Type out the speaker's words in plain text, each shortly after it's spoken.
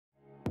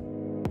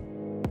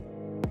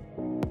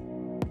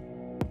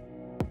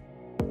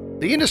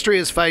The industry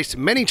has faced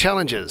many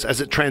challenges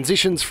as it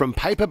transitions from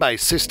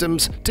paper-based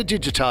systems to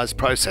digitised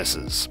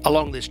processes.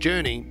 Along this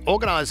journey,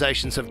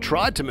 organisations have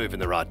tried to move in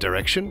the right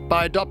direction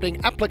by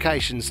adopting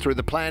applications through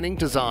the planning,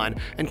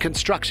 design and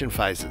construction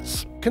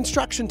phases.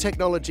 Construction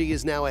technology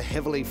is now a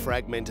heavily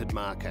fragmented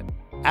market.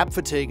 App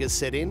fatigue has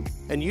set in,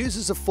 and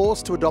users are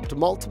forced to adopt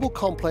multiple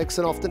complex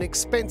and often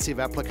expensive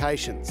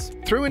applications.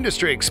 Through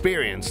industry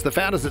experience, the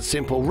founders at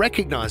SIMPEL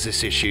recognised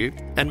this issue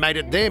and made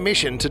it their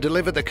mission to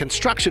deliver the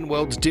construction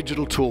world's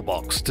digital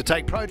toolbox to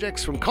take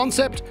projects from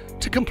concept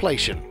to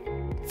completion.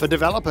 For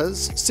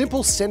developers,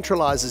 SIMPEL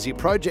centralises your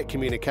project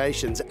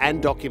communications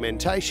and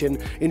documentation,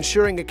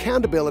 ensuring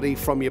accountability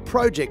from your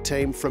project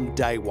team from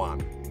day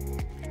one.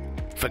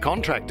 For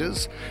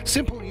contractors,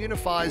 SIMPEL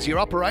unifies your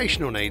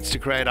operational needs to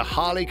create a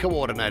highly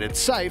coordinated,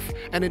 safe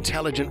and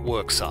intelligent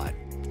worksite.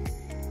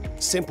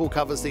 SIMPEL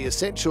covers the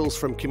essentials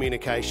from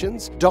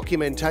communications,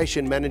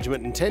 documentation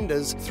management and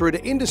tenders, through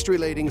to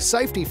industry-leading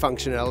safety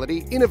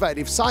functionality,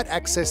 innovative site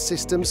access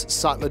systems,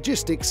 site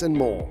logistics and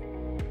more.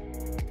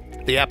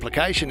 The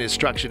application is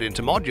structured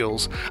into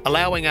modules,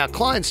 allowing our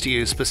clients to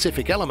use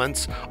specific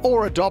elements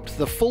or adopt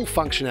the full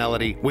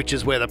functionality, which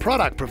is where the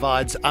product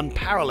provides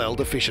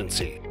unparalleled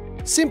efficiency.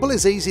 SIMPEL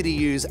is easy to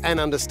use and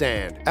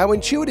understand. Our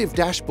intuitive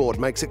dashboard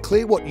makes it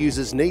clear what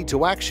users need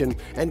to action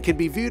and can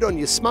be viewed on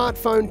your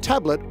smartphone,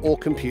 tablet or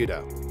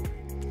computer.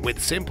 With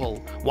SIMPEL,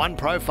 one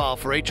profile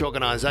for each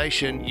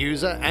organisation,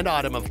 user and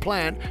item of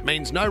plant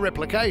means no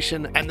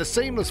replication and the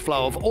seamless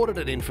flow of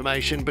audited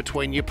information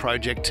between your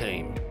project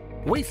team.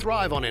 We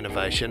thrive on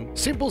innovation.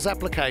 SIMPEL's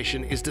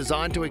application is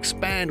designed to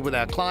expand with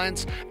our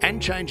clients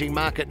and changing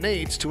market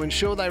needs to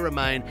ensure they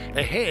remain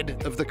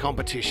ahead of the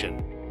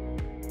competition.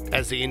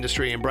 As the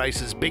industry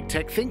embraces big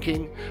tech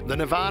thinking, the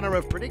nirvana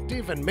of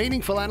predictive and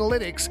meaningful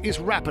analytics is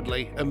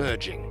rapidly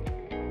emerging.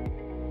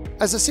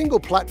 As a single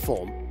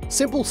platform,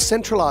 SIMPEL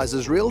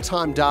centralises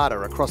real-time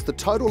data across the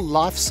total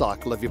life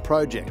cycle of your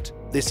project.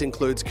 This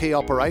includes key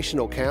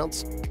operational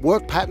counts,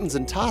 work patterns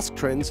and task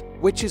trends,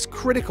 which is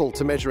critical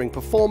to measuring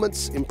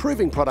performance,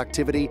 improving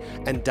productivity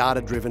and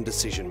data-driven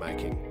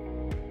decision-making.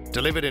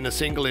 Delivered in a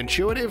single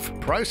intuitive,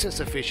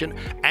 process-efficient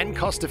and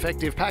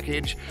cost-effective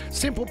package,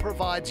 SIMPEL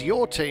provides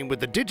your team with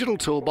the digital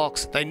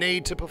toolbox they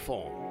need to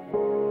perform.